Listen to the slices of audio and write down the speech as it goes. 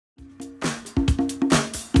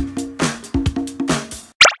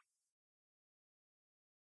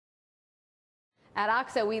At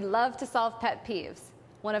OXO, we love to solve pet peeves.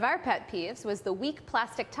 One of our pet peeves was the weak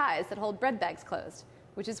plastic ties that hold bread bags closed,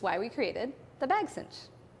 which is why we created the Bag Cinch.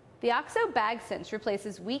 The OXO Bag Cinch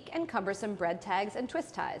replaces weak and cumbersome bread tags and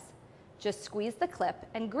twist ties. Just squeeze the clip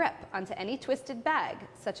and grip onto any twisted bag,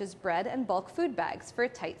 such as bread and bulk food bags, for a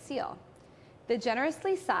tight seal. The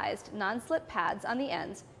generously sized non-slip pads on the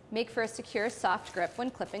ends make for a secure, soft grip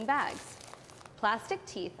when clipping bags. Plastic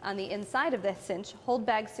teeth on the inside of the cinch hold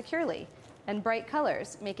bags securely, and bright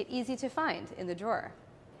colors make it easy to find in the drawer.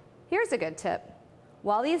 Here's a good tip.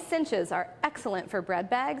 While these cinches are excellent for bread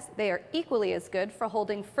bags, they are equally as good for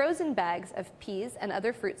holding frozen bags of peas and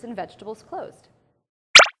other fruits and vegetables closed.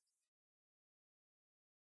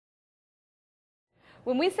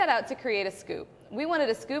 When we set out to create a scoop, we wanted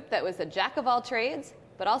a scoop that was a jack of all trades,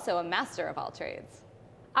 but also a master of all trades.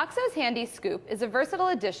 OXO's Handy Scoop is a versatile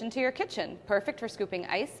addition to your kitchen, perfect for scooping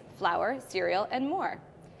ice, flour, cereal, and more.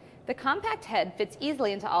 The compact head fits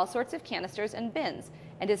easily into all sorts of canisters and bins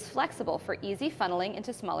and is flexible for easy funneling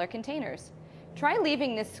into smaller containers. Try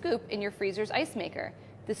leaving this scoop in your freezer's ice maker.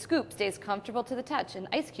 The scoop stays comfortable to the touch and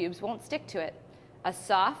ice cubes won't stick to it. A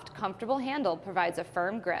soft, comfortable handle provides a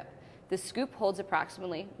firm grip. The scoop holds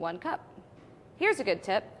approximately 1 cup. Here's a good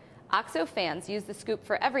tip. OXO fans use the scoop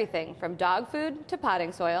for everything from dog food to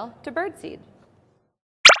potting soil to birdseed.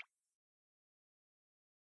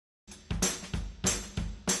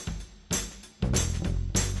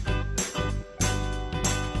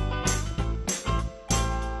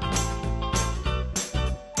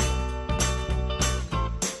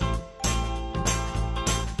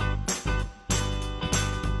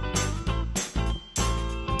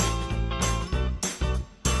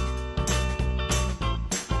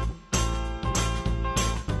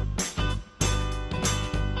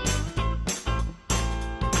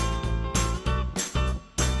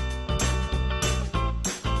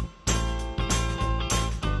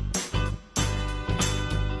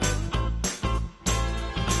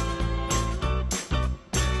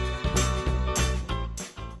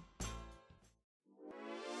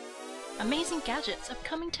 Amazing gadgets,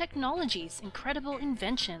 upcoming technologies, incredible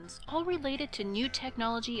inventions, all related to new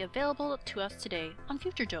technology available to us today on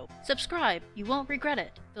Future Dope. Subscribe, you won't regret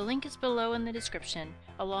it. The link is below in the description,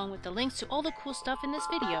 along with the links to all the cool stuff in this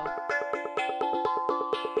video.